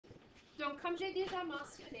Donc, comme j'ai déjà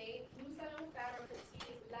mentionné, nous allons faire un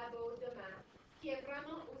petit labo demain qui est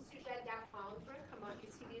vraiment au sujet d'apprendre comment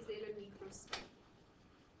utiliser le microscope.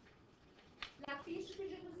 La fiche que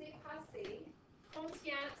je vous ai passée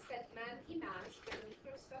contient cette même image d'un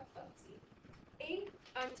microscope optique et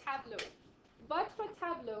un tableau. Votre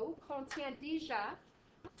tableau contient déjà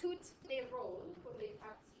tous les rôles pour les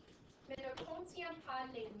parties, mais ne contient pas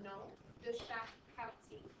les noms de chaque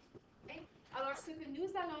partie. Okay? Alors, ce que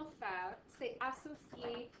nous allons faire, c'est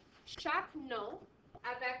associer chaque nom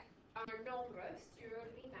avec un nombre sur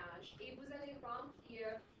l'image et vous allez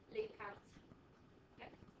remplir les parties.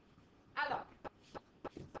 Okay? Alors,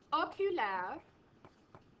 oculaire,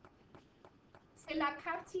 c'est la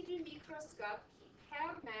partie du microscope qui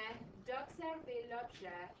permet d'observer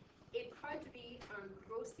l'objet et produit un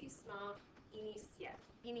grossissement initial.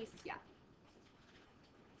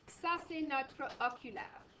 Ça, c'est notre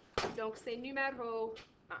oculaire. Donc, c'est numéro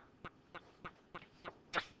 1.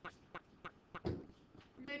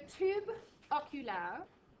 Le tube oculaire,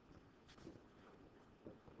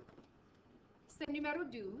 c'est numéro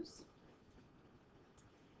 12.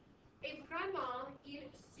 Et vraiment, il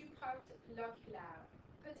supporte l'oculaire.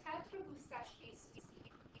 Peut-être vous sachez ceci,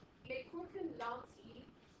 mais pour qu'une lentille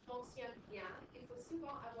fonctionne bien, il faut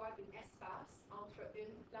souvent avoir un espace entre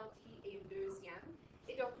une lentille et une deuxième.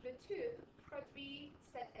 Et donc, le tube produit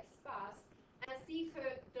cet espace ainsi que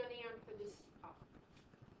donner un peu de support.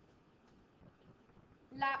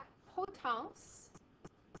 La potence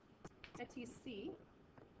est ici.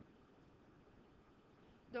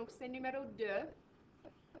 Donc, c'est numéro 2.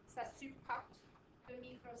 Ça supporte le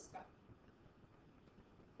microscope.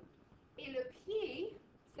 Et le pied,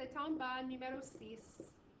 c'est en bas, numéro 6.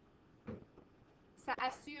 Ça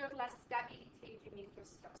assure la stabilité du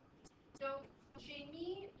microscope. Donc, j'ai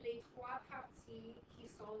mis les 3 parties qui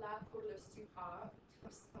sont là pour le support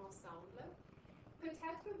tous ensemble.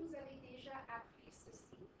 Peut-être que vous avez déjà appris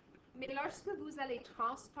ceci, mais lorsque vous allez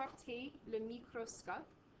transporter le microscope,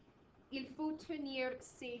 il faut tenir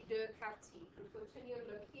ces 2 parties. Il faut tenir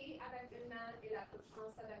le pied avec une main et la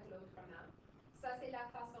potence avec l'autre main. Ça, c'est la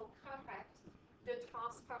façon correcte de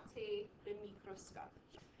transporter le microscope.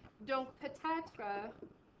 Donc, peut-être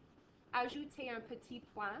ajouter un petit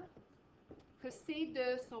point que ces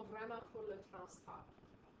 2 sont vraiment pour le transport.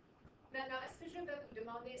 Maintenant, est-ce que je vais vous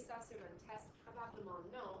demander ça sur un test? Probablement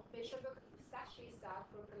non, mais je veux que vous sachiez ça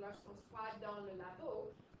pour que lorsqu'on soit dans le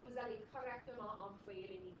labo, vous allez correctement employer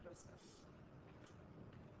les microscopes.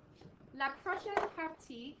 La prochaine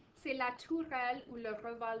partie, c'est la tourelle ou le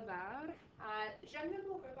revolver. J'aime le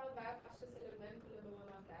mot revolver parce que c'est le même que le mot en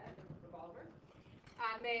anglais, revolver.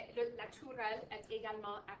 Mais la tourelle est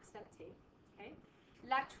également acceptée. Okay?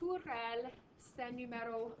 La tourelle, c'est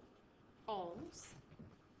numéro 11,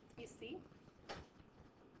 ici.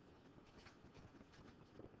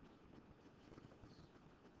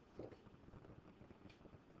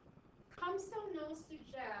 Comme son nom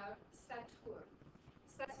suggère, ça tourne.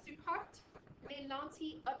 Ça supporte les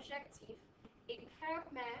lentilles objectives et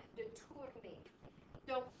permet de tourner.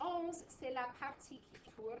 Donc, 11, c'est la partie qui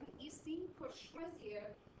tourne ici pour choisir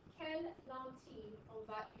quelle lentille on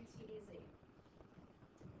va utiliser.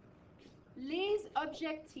 Les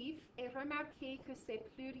objectifs, et remarquez que c'est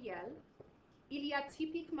pluriel, il y a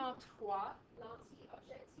typiquement 3 lentilles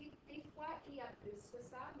objectives. Des fois, il y a plus que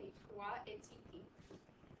ça, mais 3 est typique.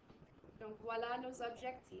 Donc, voilà nos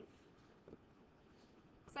objectifs.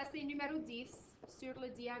 Ça, c'est numéro 10 sur le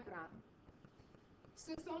diagramme.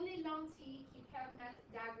 Ce sont les lentilles qui permettent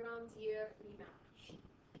d'agrandir l'image.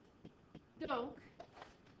 Donc,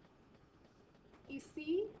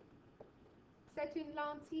 ici, c'est une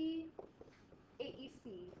lentille et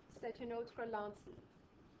ici, c'est une autre lentille.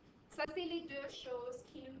 Ça, c'est les 2 choses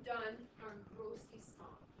qui nous donnent un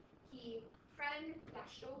grossissement, qui prennent la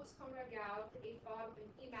chose qu'on regarde et forment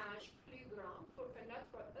une image plus grande pour que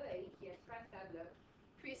notre œil, qui est très faible,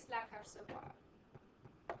 puisse l'apercevoir.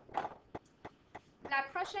 La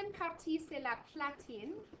prochaine partie, c'est la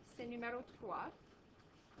platine, c'est numéro 3.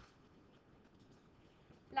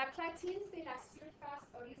 La platine, c'est la surface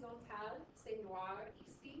horizontale, c'est noir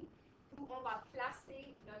ici, où on va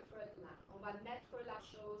placer notre lampe. On va mettre la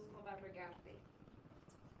chose qu'on va regarder.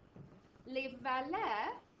 Les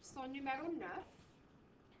valets sont numéro 9.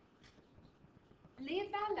 Les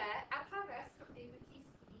valets apparaissent comme des petits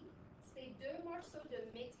skis. C'est 2 morceaux de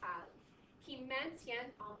métal qui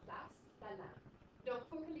maintiennent en place la lampe. Donc,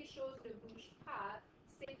 pour que les choses ne bougent pas,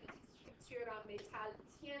 ces petites structures en métal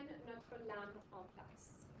tiennent notre lampe en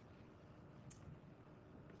place.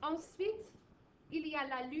 Ensuite, il y a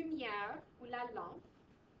la lumière ou la lampe,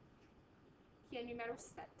 qui est numéro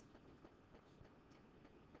 7.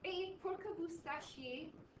 Et pour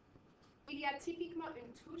sachiez, il y a typiquement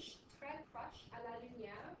une touche très proche à la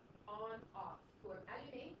lumière on-off pour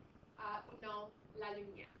allumer ou non la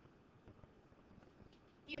lumière.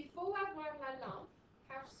 Il faut avoir la lampe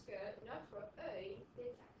parce que notre œil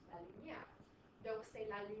détecte la lumière. Donc, c'est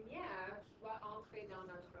la lumière qui doit entrer dans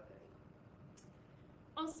notre œil.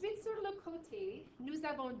 Ensuite, sur le côté, nous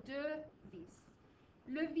avons deux vis.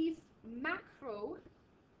 Le vis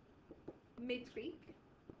macrométrique,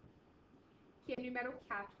 qui est numéro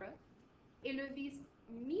 4, et le vis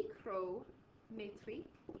micrométrique,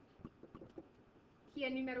 qui est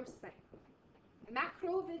numéro 5.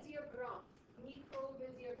 Macro veut dire grand, micro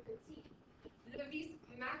veut dire petit. Le vis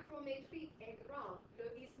macrométrique est grand, le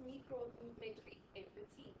vis micrométrique est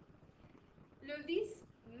petit. Le vis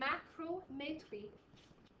macrométrique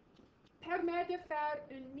permet de faire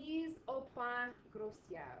une mise au point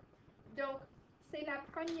grossière. Donc, c'est la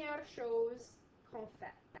première chose qu'on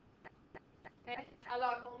fait.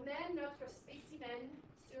 Alors, on met notre spécimen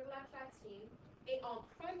sur la platine et en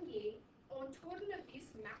premier, on tourne le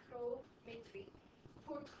vis macrométrique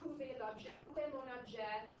pour trouver l'objet. Où est mon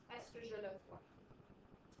objet? Est-ce que je le vois?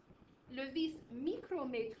 Le vis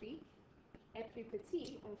micrométrique est plus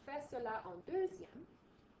petit. On fait cela en deuxième.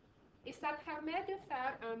 Et ça permet de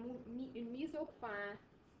faire une mise au point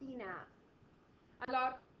finale.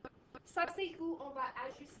 Alors, ça c'est où on va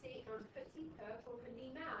ajuster un petit peu pour que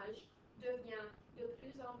l'image devienne de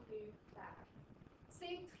plus en plus claire.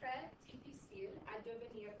 C'est très difficile à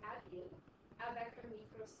devenir habile avec un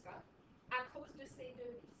microscope à cause de ces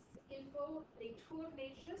deux vis. Il faut les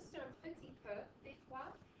tourner juste un petit peu, des fois,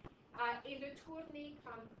 et le tourner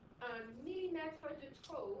comme 1 millimètre de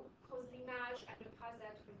trop cause l'image à ne pas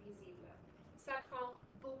être visible. Ça prend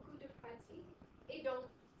beaucoup de pratique et donc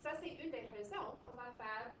ça c'est une des raisons qu'on va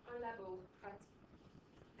faire un labo pratique.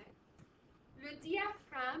 Le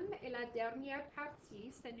diaphragme est la dernière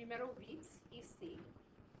partie, c'est numéro 8 ici.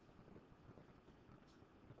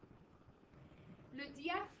 Le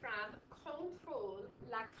diaphragme contrôle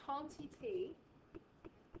la quantité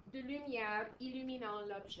de lumière illuminant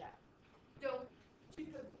l'objet. Donc, tu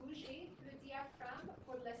peux bouger le diaphragme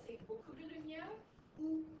pour laisser beaucoup de lumière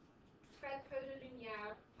ou très peu de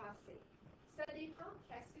lumière passer. Ça dépend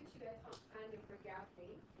qu'est-ce que tu es en train de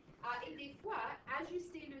regarder. Et des fois,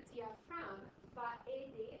 ajuster le diaphragme va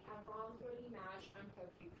aider à rendre l'image un peu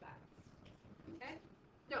plus claire. Okay?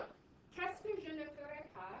 Donc, qu'est-ce que je ne ferai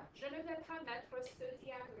pas? Je ne vais pas mettre ce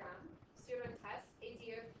diagramme sur un test et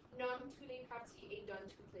dire nomme toutes les parties et donne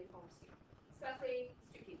toutes les fonctions. Ça, c'est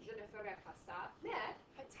stupide. Je ne ferai pas ça. Mais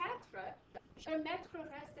peut-être, je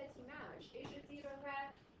mettrai cette image et je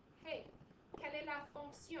dirai, hey, quelle est la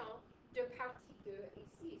fonction de partie 2 et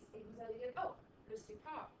 6? Et vous allez dire, oh, le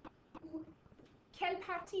support. Ou quelle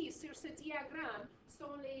partie sur ce diagramme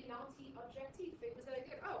sont les lentilles objectives? Et vous allez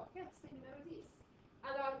dire, oh, yes, c'est numéro 10.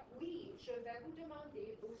 Alors, oui, je vais vous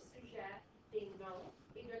demander au sujet des noms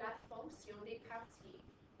et de la fonction des parties,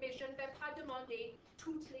 mais je ne vais pas demander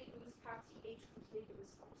toutes les 12 parties et toutes les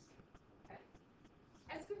 12 fonctions. Okay?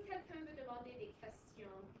 Est-ce que quelqu'un veut demander des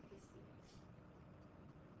questions ici?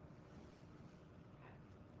 Okay.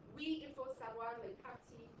 Oui, il faut savoir les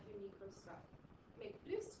parties du microscope, mais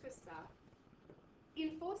plus que ça,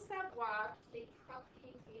 il faut savoir les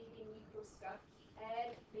propriétés des microscopes qui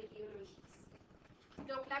aident les biologistes.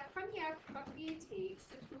 Donc, la première propriété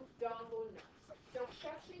se trouve dans vos notes. Donc,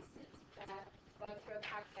 cherchez s'il vous plaît votre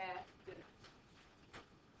paquet de notes.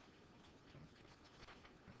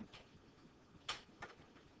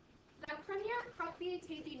 La première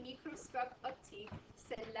propriété des microscopes optiques,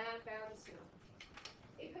 c'est l'inversion.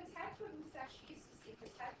 Et peut-être que vous sachiez ceci,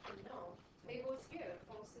 peut-être que non, mais vos yeux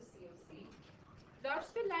font ceci aussi.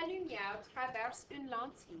 Lorsque la lumière traverse une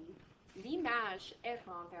lentille, l'image est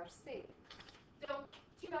renversée. Donc,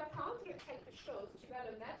 tu vas prendre quelque chose, tu vas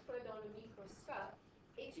le mettre dans le microscope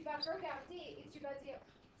et tu vas regarder et tu vas dire,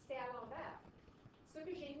 c'est à l'envers. Ce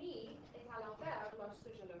que j'ai mis est à l'envers lorsque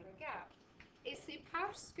je le regarde. Et c'est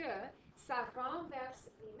parce que ça renverse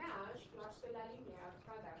l'image lorsque la lumière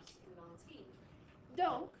traverse une lentille.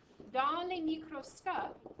 Donc, dans les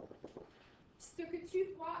microscopes, ce que tu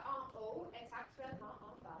vois en haut est actuellement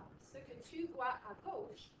en bas. Ce que tu vois à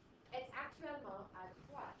gauche est actuellement à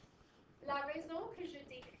droite. La raison que je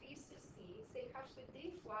décris ceci, c'est parce que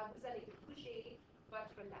des fois, vous allez bouger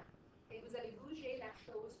votre lampe et vous allez bouger la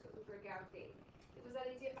chose que vous regardez. Et vous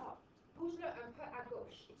allez dire, oh, bouge-le un peu à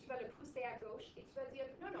gauche. Et tu vas le pousser à gauche et tu vas dire,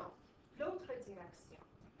 non, non, l'autre direction.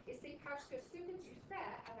 Et c'est parce que ce que tu fais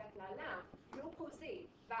avec la lampe, l'opposé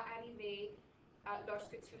va arriver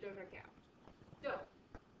lorsque tu le regardes. Donc,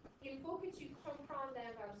 il faut que tu comprennes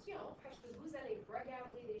l'inversion parce que vous allez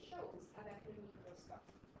regarder les choses avec le microscope.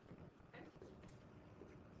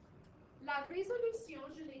 La résolution,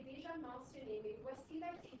 je l'ai déjà mentionné, mais voici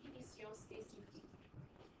la définition spécifique.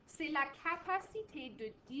 C'est la capacité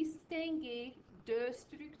de distinguer deux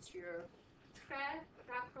structures très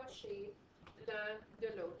rapprochées l'un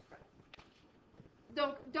de l'autre.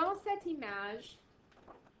 Donc, dans cette image,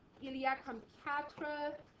 il y a comme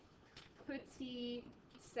 4 petits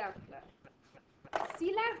cercles.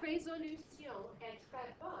 Si la résolution est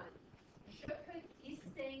très bonne, je peux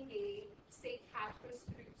distinguer ces 4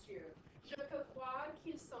 structures. Je peux voir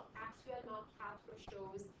qu'ils sont actuellement 4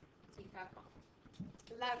 choses différentes.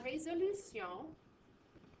 La résolution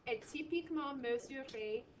est typiquement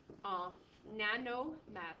mesurée en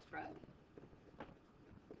nanomètres.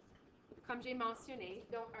 Comme j'ai mentionné,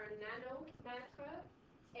 donc un nanomètre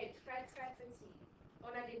est très très petit. On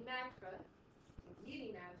a des mètres, des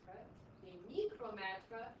millimètres, des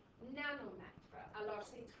micromètres, nanomètres. Alors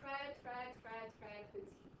c'est très très très très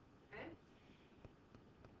petit. Hein?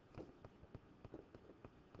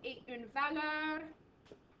 Et une valeur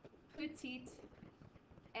petite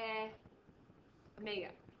est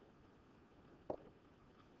meilleure.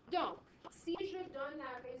 Donc, si je donne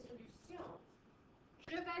la résolution,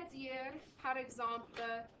 je vais dire, par exemple,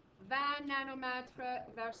 20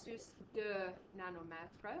 nanomètres versus 2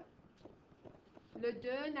 nanomètres. Le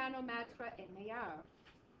 2 nanomètres est meilleur.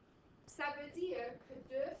 Ça veut dire que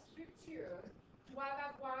deux structures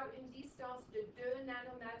doivent avoir une distance de 2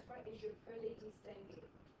 nanomètres et je peux les distinguer.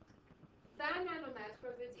 20 nanomètres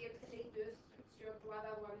veut dire que les deux structures doivent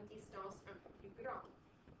avoir une distance un peu plus grande.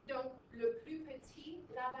 Donc, le plus petit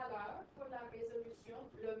la valeur pour la résolution,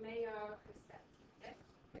 le meilleur recette.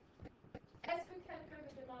 Est-ce que quelqu'un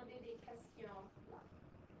veut demander des questions là?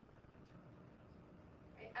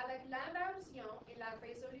 Avec l'inversion et la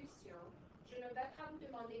résolution, je ne vais pas vous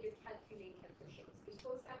demander de calculer quelque chose. Il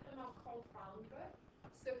faut simplement comprendre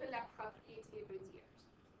ce que la propriété veut dire.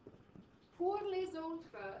 Pour les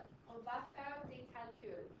autres, on va faire des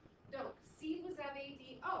calculs. Donc, si vous avez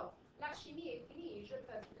dit, oh, la chimie est finie, je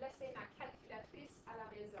peux laisser ma calculatrice à la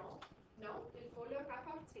maison. Non, il faut le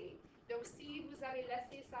rapporter. Donc, si vous avez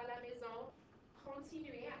laissé ça à la maison,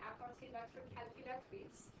 continuez à apporter votre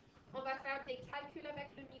calculatrice. On va faire des calculs avec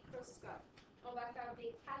le microscope. On va faire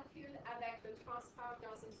des calculs avec le transport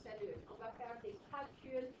dans une cellule. On va faire des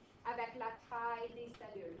calculs avec la taille des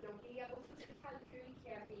cellules. Donc, il y a beaucoup de calculs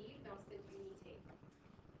qui arrivent dans cette unité.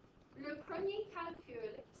 Le premier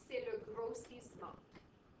calcul, c'est le grossissement.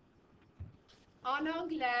 En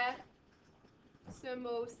anglais, ce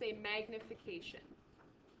mot, c'est magnification.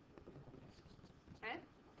 Hein?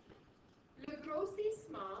 Le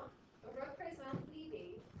grossissement représente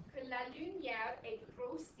l'idée que la lumière est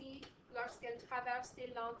grossie lorsqu'elle traverse les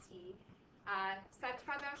lentilles. Ça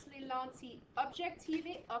traverse les lentilles objectives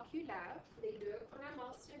et oculaires, les deux qu'on a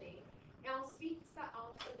mentionnées, et ensuite ça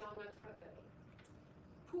entre dans notre œil.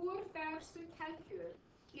 Pour faire ce calcul,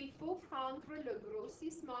 il faut prendre le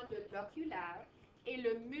grossissement de l'oculaire et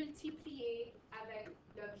le multiplier avec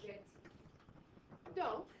l'objectif.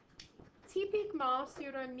 Donc, typiquement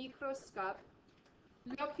sur un microscope,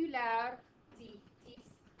 l'oculaire dit 10x.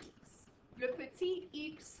 Le petit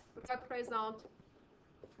x représente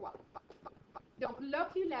fois. Donc,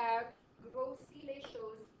 l'oculaire grossit les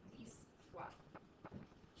choses 10 fois.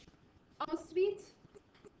 Ensuite,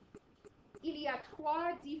 il y a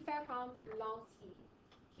 3 différentes lentilles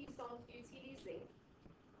qui sont utilisées.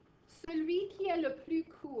 Celui qui est le plus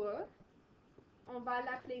court, on va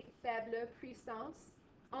l'appeler faible puissance,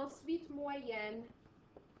 ensuite moyenne,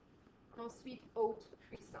 ensuite haute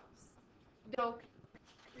puissance. Donc,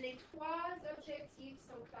 les 3 objectifs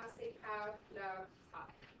sont classés par leur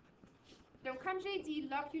taille. Donc, comme j'ai dit,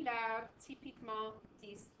 l'oculaire, typiquement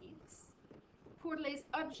 10x. Pour les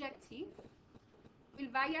objectifs, il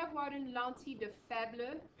va y avoir une lentille de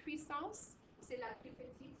faible puissance, c'est la plus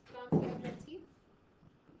petite lentille objective.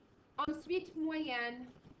 Ensuite, moyenne,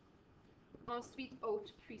 ensuite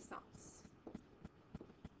haute puissance.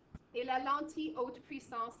 Et la lentille haute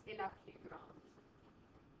puissance est la plus grande.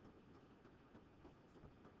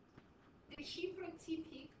 Des chiffres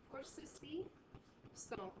typiques pour ceci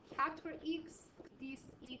sont 4x,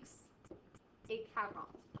 10x et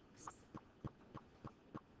 40x.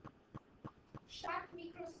 Chaque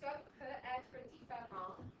microscope peut être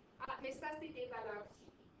différent, mais ça, c'est des valeurs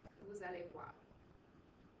typiques que vous allez voir.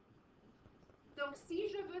 Donc, si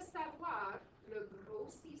je veux savoir le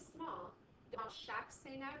grossissement dans chaque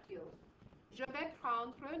scénario, je vais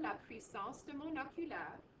prendre la puissance de mon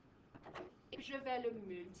oculaire et je vais le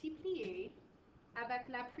multiplier avec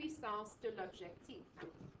la puissance de l'objectif.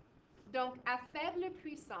 Donc, à faible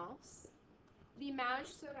puissance, l'image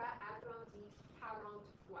sera agrandie 40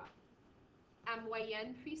 fois. À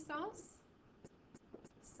moyenne puissance,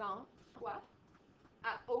 100 fois.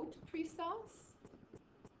 À haute puissance,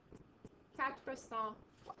 400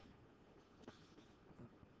 fois.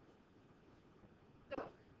 Donc,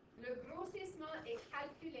 le grossissement est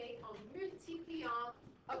calculé en multipliant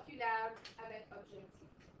oculaire avec objectif.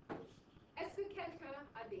 Est-ce que quelqu'un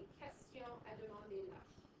a des questions à demander là?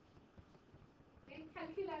 Un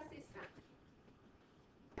calcul assez simple.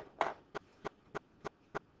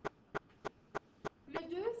 Le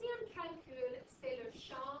deuxième calcul, c'est le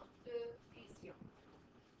champ de vision.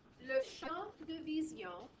 Le champ de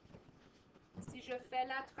vision, si je fais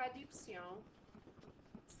la traduction,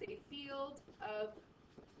 c'est field of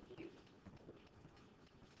view.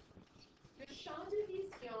 Le champ de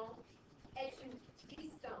vision est une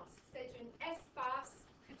distance, c'est un espace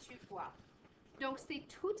que tu vois. Donc, c'est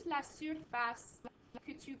toute la surface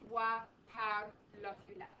que tu vois par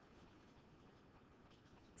l'oculaire.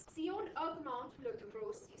 Si on augmente le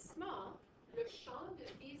grossissement, le champ de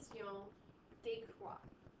vision décroît.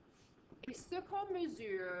 Et ce qu'on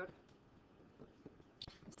mesure,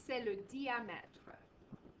 c'est le diamètre.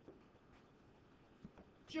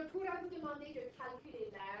 Je pourrais vous demander de calculer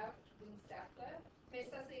l'aire d'un cercle, mais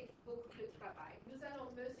ça, c'est beaucoup de travail. Nous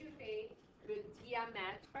allons mesurer le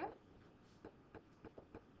diamètre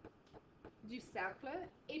du cercle,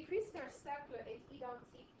 et puisqu'un cercle est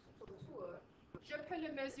identique tout autour, je peux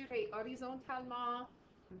le mesurer horizontalement,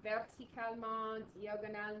 verticalement,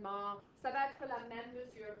 diagonalement. Ça va être la même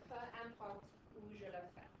mesure, peu importe où je le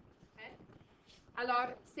fais. Okay? Alors,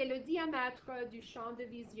 c'est le diamètre du champ de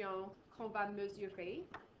vision qu'on va mesurer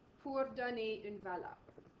pour donner une valeur.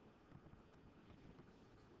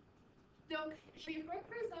 Donc, je vais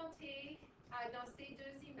représenter dans ces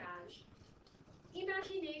deux images.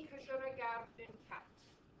 Imaginez que je regarde une carte,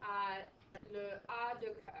 le A de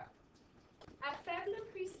cœur. À faible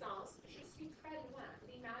puissance, je suis très loin.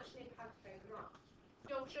 L'image n'est pas très grande.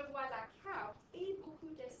 Donc, je vois la carte et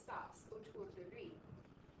beaucoup d'espace autour de lui.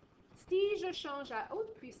 Si je change à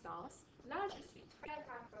haute puissance, là, je suis très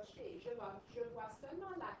rapproché. Je vois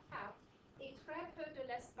seulement la carte et très peu de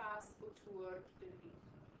l'espace autour de lui.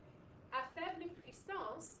 À faible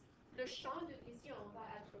puissance, le champ de vision va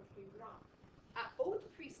être plus grand. À haute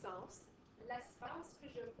puissance, l'espace que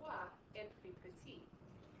je vois est plus petit.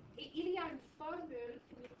 Et il y a une formule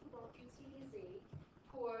que nous pouvons utiliser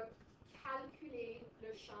pour calculer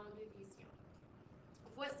le champ de vision.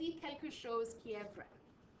 Voici quelque chose qui est vrai.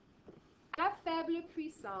 À faible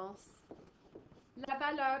puissance, la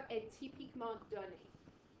valeur est typiquement donnée.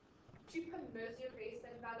 Tu peux mesurer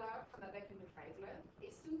cette valeur comme avec une règle,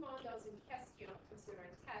 et souvent dans une question ou sur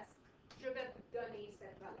un test, je vais vous donner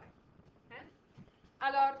cette valeur. Hein?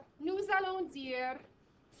 Alors, nous allons dire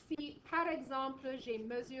si, par exemple, j'ai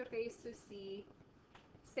mesuré ceci,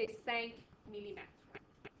 c'est 5 mm.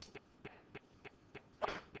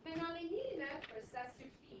 Maintenant, les millimètres, ça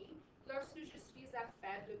suffit lorsque je suis à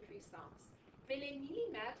faible puissance. Mais les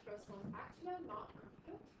millimètres sont actuellement un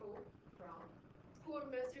peu trop grands pour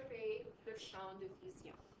mesurer le champ de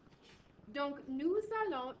vision. Donc, nous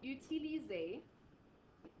allons utiliser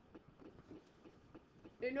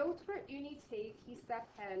une autre unité qui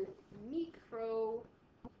s'appelle micromètre.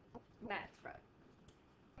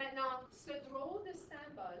 Maintenant, ce drôle de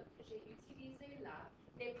symbole que j'ai utilisé là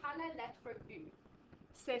n'est pas la lettre U.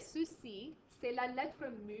 C'est ceci, c'est la lettre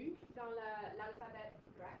mu dans l'alphabet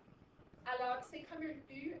grec. Alors, c'est comme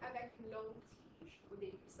un U avec une longue tige au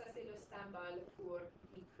début. Ça, c'est le symbole pour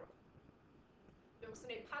micro. Donc, ce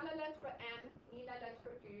n'est pas la lettre M ni la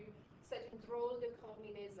lettre U. C'est une drôle de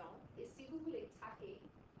combinaison. Et si vous voulez taper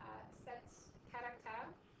cet caractère,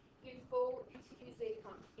 il faut utiliser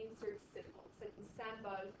comme insert symbol. C'est un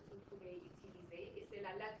symbole que vous pouvez utiliser et c'est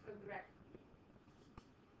la lettre grecque.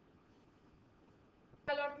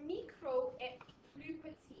 Alors, micro est plus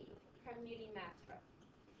petit qu'un millimètre.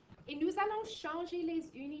 Et nous allons changer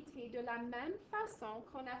les unités de la même façon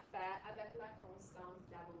qu'on a fait avec la constante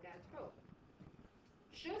d'Avogadro.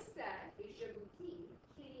 Je sais et je vous dis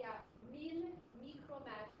qu'il y a 1000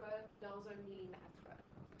 micromètres dans un millimètre.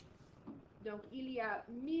 Donc, il y a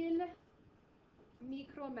 1000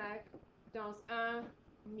 micromètres dans un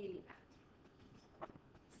millimètre.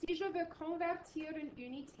 Si je veux convertir une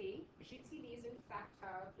unité, j'utilise un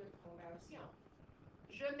facteur de conversion.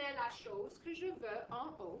 Je mets la chose que je veux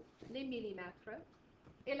en haut, les millimètres,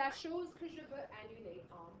 et la chose que je veux annuler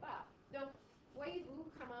en bas. Donc,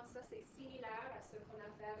 voyez-vous comment ça c'est similaire à ce qu'on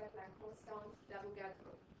a fait avec la constante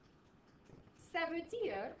d'Avogadro. Ça veut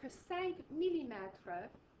dire que 5 mm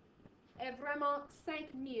est vraiment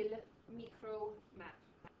 5000 micromètres.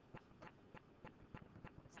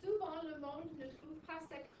 Souvent, le monde ne trouve pas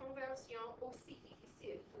cette conversion aussi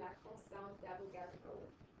difficile que la constante d'Avogadro,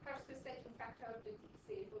 parce que c'est un facteur de 10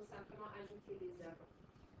 et il faut simplement ajouter des zéros.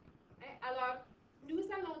 Alors,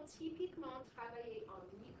 nous allons typiquement travailler en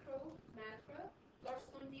micromètres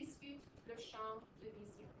lorsqu'on discute le champ de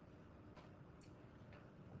vision.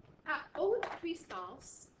 À haute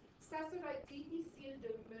puissance, ça sera difficile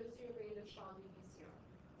de mesurer le champ de vision.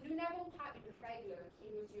 Nous n'avons pas une règle qui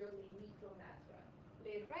mesure les micromètres.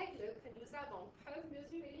 Les règles que nous avons peuvent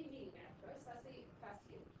mesurer les millimètres, ça c'est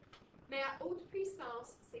facile. Mais à haute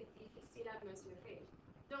puissance, c'est difficile à mesurer.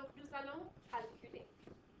 Donc, nous allons calculer.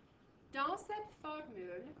 Dans cette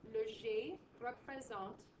formule, le G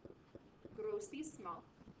représente grossissement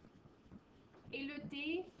et le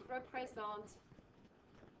D représente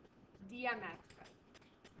diamètre.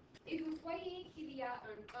 Et vous voyez qu'il y a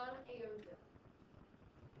un 1 et un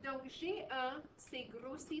 2. Donc, G1, c'est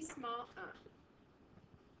grossissement 1.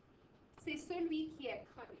 C'est celui qui est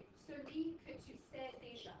connu, celui que tu sais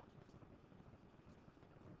déjà.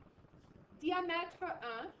 Diamètre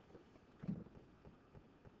 1,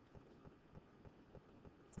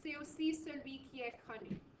 c'est aussi celui qui est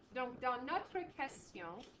connu. Donc, dans notre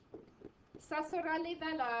question, ça sera les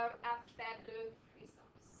valeurs à faible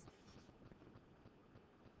puissance.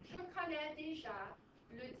 Je connais déjà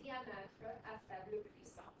le diamètre à faible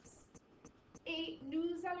puissance. Et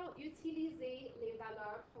nous allons utiliser les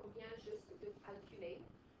valeurs qu'on vient juste de calculer.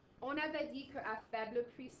 On avait dit qu'à faible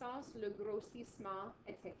puissance, le grossissement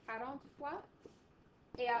était 40 fois.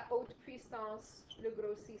 Et à haute puissance, le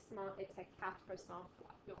grossissement était 400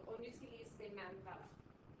 fois. Donc, on utilise ces mêmes valeurs.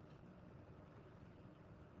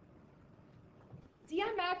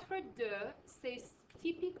 Diamètre 2, c'est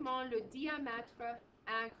typiquement le diamètre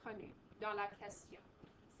inconnu dans la question.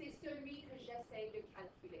 C'est celui que j'essaie de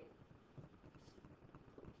calculer.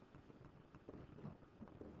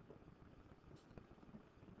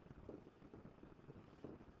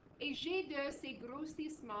 Et G2, c'est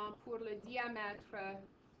grossissement pour le diamètre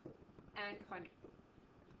inconnu.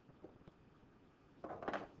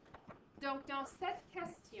 Donc, dans cette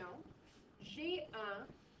question, G1,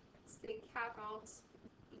 c'est 40x.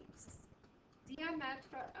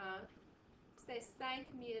 Diamètre 1, c'est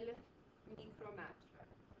 5000 micromètres.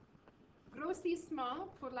 Grossissement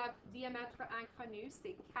pour le diamètre inconnu,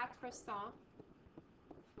 c'est 400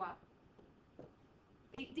 fois.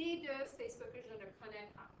 Et D2, c'est ce que je ne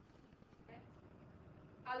connais pas.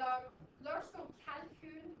 Alors, lorsqu'on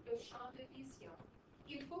calcule le champ de vision,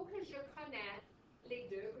 il faut que je connaisse les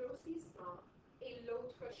deux grossissements et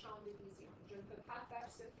l'autre champ de vision. Je ne peux pas faire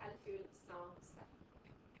ce calcul sans ça.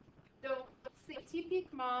 Donc, c'est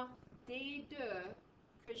typiquement D2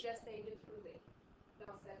 que j'essaie de trouver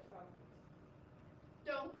dans cette formule.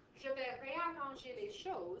 Donc, je vais réarranger les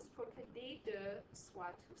choses pour que D2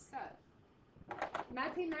 soit tout seul.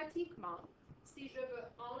 Mathématiquement, si je veux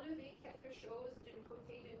enlever quelque chose d'un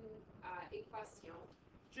côté d'une équation,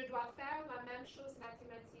 je dois faire la même chose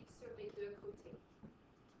mathématique sur les deux côtés.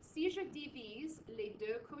 Si je divise les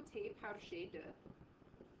deux côtés par G2,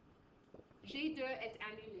 G2 est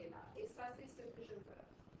annulé là, et ça c'est ce que je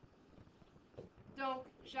veux. Donc,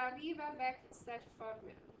 j'arrive avec cette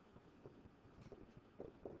formule.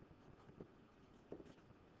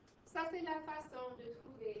 Ça c'est la façon de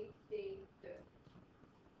trouver D2.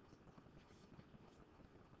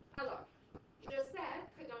 Alors, je sais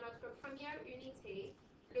que dans notre première unité,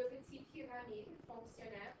 le petit pyramide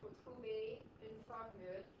fonctionnait pour trouver une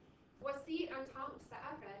formule. Voici un temps où ça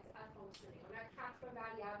arrête à fonctionner. On a 4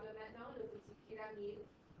 variables maintenant, le petit pyramide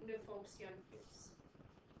ne fonctionne plus.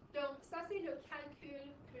 Donc, ça c'est le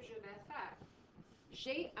calcul que je vais faire.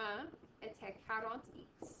 G1 était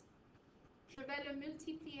 40x. Je vais le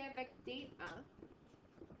multiplier avec D1,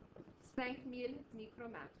 5000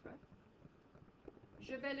 micromètres.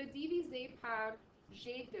 Je vais le diviser par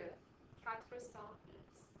G2, 400x.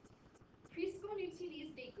 Puisqu'on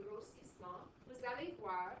utilise des grossissements, vous allez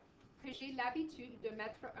voir que j'ai l'habitude de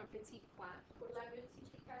mettre un petit point pour la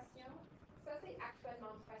multiplication. Ça, c'est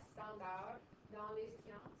actuellement très standard dans les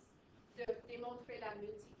sciences, de démontrer la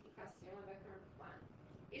multiplication avec un point.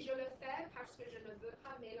 Et je le fais parce que je ne veux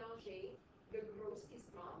pas mélanger le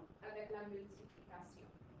grossissement avec la multiplication.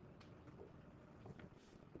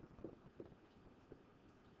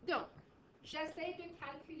 Donc, j'essaie de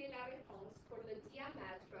calculer la réponse pour le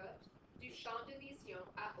diamètre du champ de vision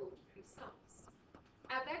à haute puissance.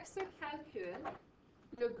 Avec ce calcul,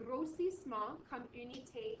 le grossissement comme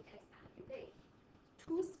unité est annulé.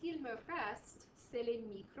 Tout ce qu'il me reste, c'est les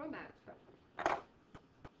micromètres.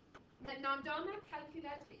 Maintenant, dans ma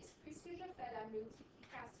calculatrice, puisque je fais la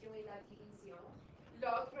multiplication multiplication et la division,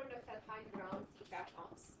 l'ordre ne fait pas une grande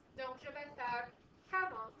différence. Donc, je vais faire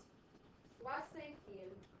 40 fois 5000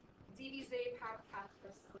 divisé par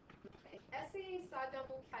 400. Essayez ça dans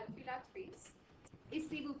vos calculatrices. Et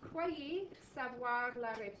si vous croyez savoir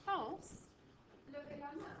la réponse, levez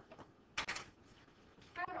la main.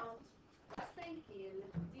 40 fois 5000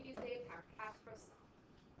 divisé par 400.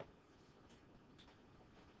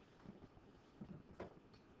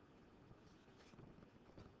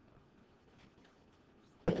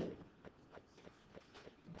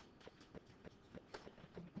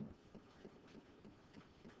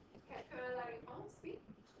 Quelqu'un a la réponse? Oui?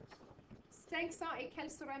 500 et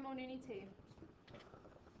quelle serait mon unité?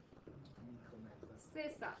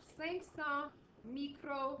 C'est ça, 500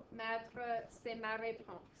 micromètres, c'est ma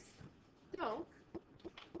réponse. Donc,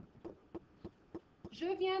 je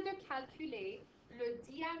viens de calculer le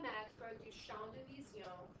diamètre du champ de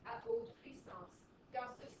vision à haute puissance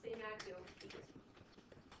dans ce scénario-ci.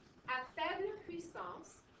 À faible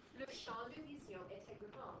puissance, le champ de vision était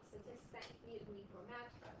grand, c'était 5000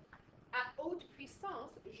 micromètres. À haute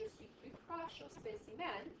puissance, je suis plus proche au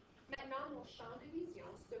spécimen. Maintenant, mon champ de vision,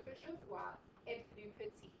 ce que je vois, est plus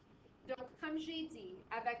petit. Donc, comme j'ai dit,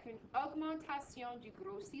 avec une augmentation du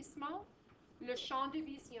grossissement, le champ de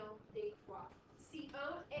vision décroît. Si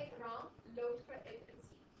un est grand, l'autre est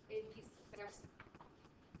petit, et vice-versa.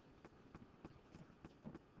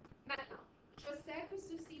 Maintenant, je sais que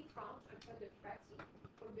ceci prend un peu de pratique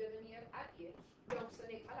pour devenir habile. Donc, ce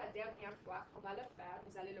n'est pas la dernière fois qu'on va le faire.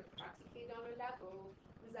 Vous allez le pratiquer dans le labo.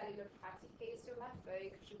 Vous allez le pratiquer sur la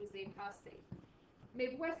feuille que je vous ai passée. Mais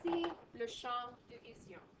voici le champ de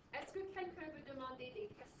vision. Est-ce que quelqu'un veut demander des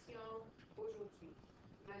questions aujourd'hui?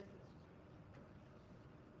 Maintenant.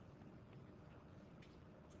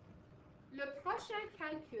 Le prochain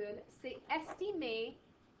calcul, c'est estimer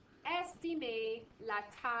la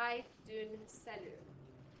taille d'une cellule.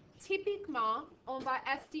 Typiquement, on va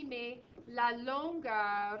estimer la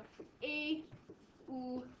longueur et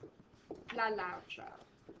ou la largeur.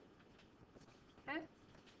 Hein?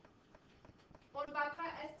 On ne va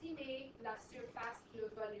pas estimer la surface, le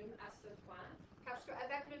volume à ce point, parce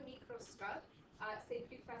qu'avec le microscope, c'est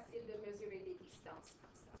plus facile de mesurer des distances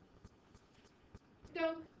comme ça.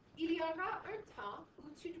 Donc, il y aura un temps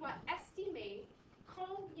où tu dois estimer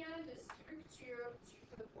combien de structures tu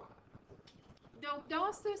peux voir. Donc,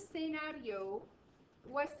 dans ce scénario,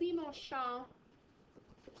 voici mon champ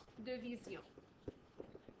de vision.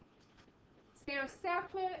 C'est un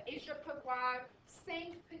cercle et je peux voir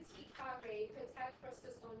 5 petits carrés, peut-être que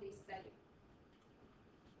ce sont des cellules.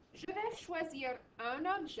 Je vais choisir un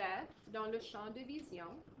objet dans le champ de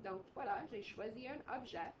vision. Donc voilà, j'ai choisi un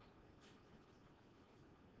objet.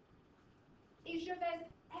 Et je vais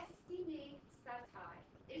estimer sa taille.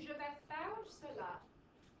 Et je vais faire cela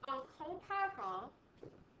en comparant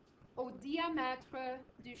au diamètre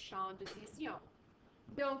du champ de vision.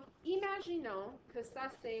 Donc, imaginons que ça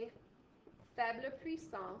c'est faible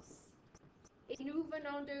puissance. Et nous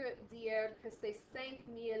venons de dire que c'est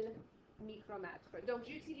 5000 micromètres. Donc,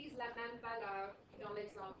 j'utilise la même valeur que dans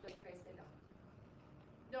l'exemple précédent.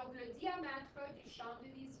 Donc, le diamètre du champ de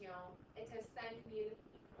vision était 5000 micromètres.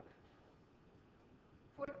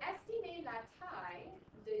 Pour estimer la taille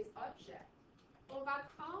des objets, on va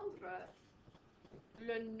prendre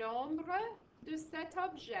le nombre de cet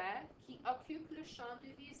objet qui occupe le champ de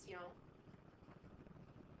vision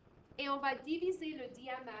et on va diviser le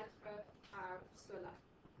diamètre par cela.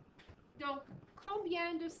 Donc,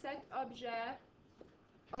 combien de cet objet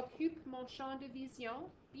occupe mon champ de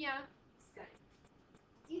vision? Bien, 5.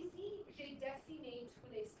 Ici, j'ai dessiné tous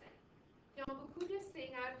les 5. Dans beaucoup de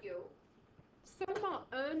scénarios, seulement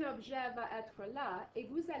un objet va être là et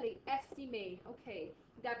vous allez estimer, OK,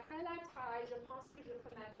 d'après la taille, je pense que je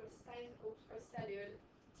peux mettre 5 autres cellules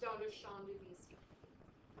dans le champ de vision.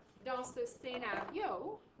 Dans ce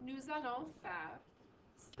scénario, nous allons faire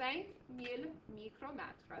 5000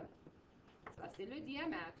 micromètres. Ça, c'est le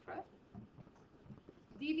diamètre.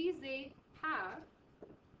 Divisé par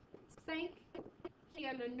 5, qui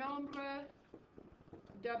est le nombre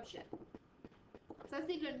d'objets. Ça,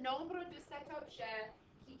 c'est le nombre de cet objet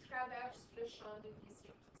qui traverse le champ de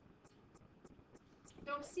vision.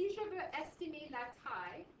 Donc, si je veux estimer la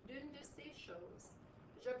taille d'une de ces choses,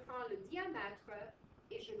 je prends le diamètre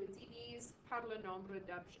et je le divise par le nombre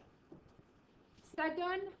d'objets. Ça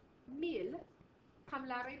donne 1000 comme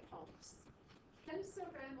la réponse. Quelle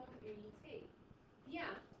serait mon unité?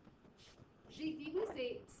 Bien, j'ai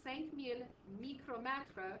divisé 5000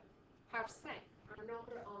 micromètres par 5, un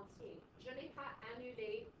nombre entier. Je n'ai pas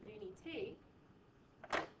annulé l'unité.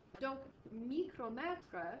 Donc,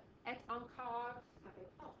 micromètre est encore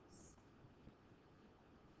réponse.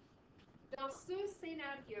 Dans ce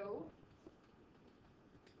scénario,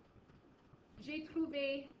 j'ai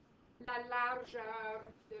trouvé la largeur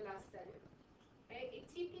de la cellule. Et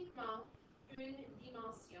typiquement, une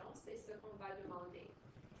dimension, c'est ce qu'on va demander.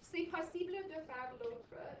 C'est possible de faire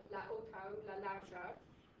l'autre, la hauteur ou la largeur,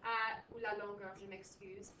 ou la longueur, je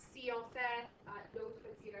m'excuse, si on fait l'autre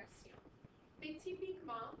direction. Mais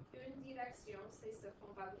typiquement, une direction, c'est ce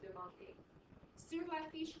qu'on va vous demander. Sur la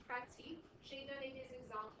fiche pratique, j'ai donné des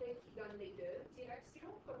exemples qui donnent les deux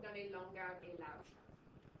directions pour donner longueur et largeur.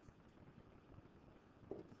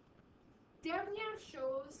 Dernière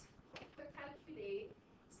chose qu'on peut calculer,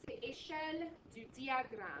 c'est l'échelle du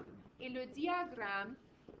diagramme. Et le diagramme,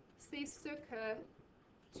 c'est ce que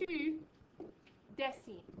tu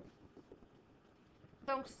dessines.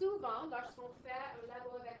 Donc souvent, lorsqu'on fait un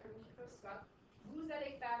labo avec un microscope, vous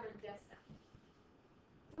allez faire un dessin.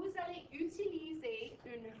 Vous allez utiliser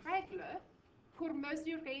une règle pour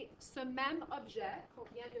mesurer ce même objet qu'on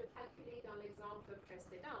vient de calculer dans l'exemple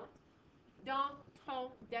précédent dans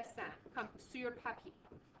ton dessin, comme sur papier.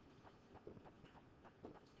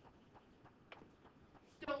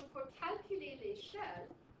 Donc, pour calculer l'échelle,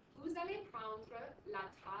 vous allez prendre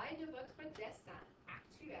la taille de votre dessin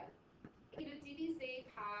actuel et le diviser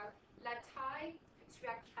par la taille que tu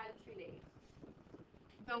as calculée.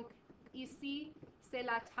 Donc, ici, c'est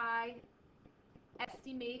la taille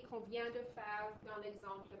estimée qu'on vient de faire dans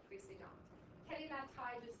l'exemple précédent. Quelle est la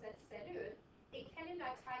taille de cette cellule et quelle est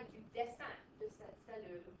la taille du dessin de cette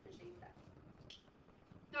cellule que j'ai faite?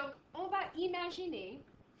 Donc, on va imaginer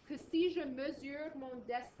que si je mesure mon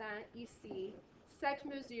dessin ici, cette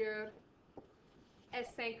mesure est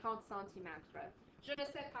 50 cm. Je ne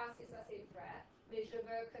sais pas si ça c'est vrai, mais je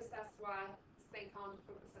veux que ça soit 50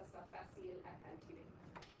 pour que ça soit facile à calculer.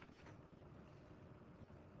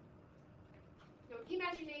 Donc,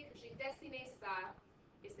 imaginez que j'ai dessiné ça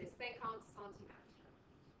et c'est 50 cm.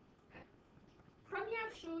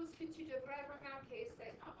 Première chose que tu devrais remarquer,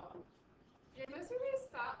 c'est j'ai mesuré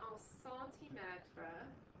ça en centimètres.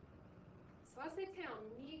 Ça, c'était en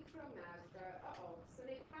micromètres. Ce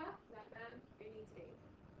n'est pas la même unité.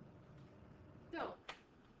 Donc,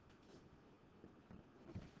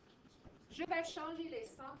 je vais changer les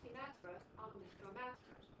centimètres en micromètres.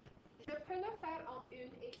 Je peux le faire en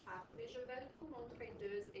une étape, mais je vais vous montrer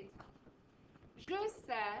deux étapes. Je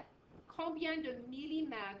sais combien de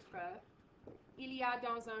millimètres il y a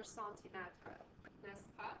dans un centimètre, n'est-ce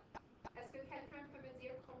pas? Est-ce que quelqu'un peut me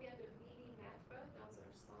dire combien de millimètres dans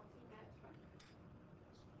un centimètre?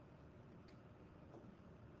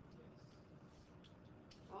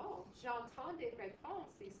 Oh, j'entends des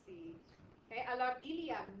réponses ici. Okay, alors, il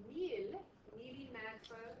y a 1000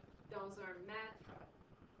 millimètres dans un mètre.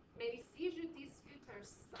 Mais ici, je discute un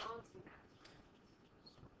centimètre.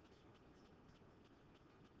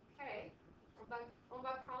 OK, on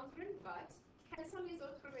va prendre une vote. Quelles sont les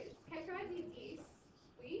autres règles? Quelqu'un a dit 10?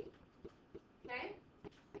 Oui? OK?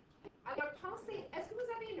 Alors, pensez, est-ce que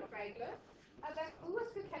vous avez une règle avec vous?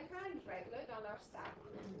 Est-ce que quelqu'un a une règle dans leur sac?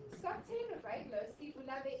 Sortez une règle si vous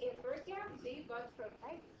l'avez et regardez votre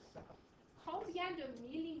règle. Combien de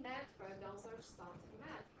millimètres dans un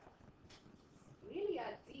centimètre? Il y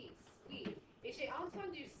a 10, oui. Et j'ai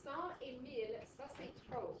entendu 100 et 1000, ça c'est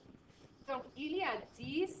trop. Donc, il y a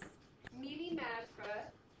 10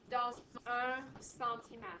 millimètres dans 1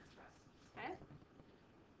 centimètre. Okay?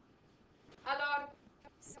 Alors,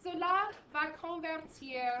 cela va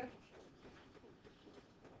convertir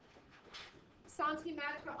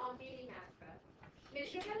centimètres en millimètres. Mais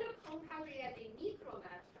je vais le comparer à des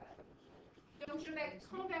micromètres. Donc, je vais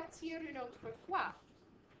convertir une autre fois.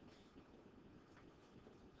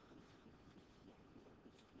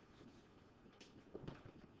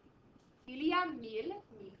 Il y a 1000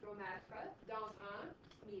 micromètres dans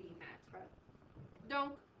 1 millimètre.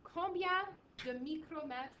 Donc, combien de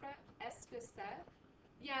micromètres est-ce que c'est?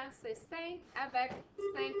 Bien, c'est 5 avec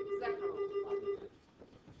 5 zéros.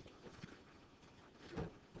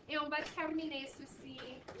 Et on va terminer ceci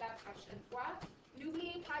la prochaine fois.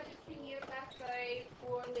 N'oubliez pas de finir la feuille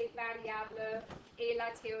pour les variables et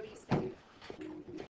la théorie cellulaire.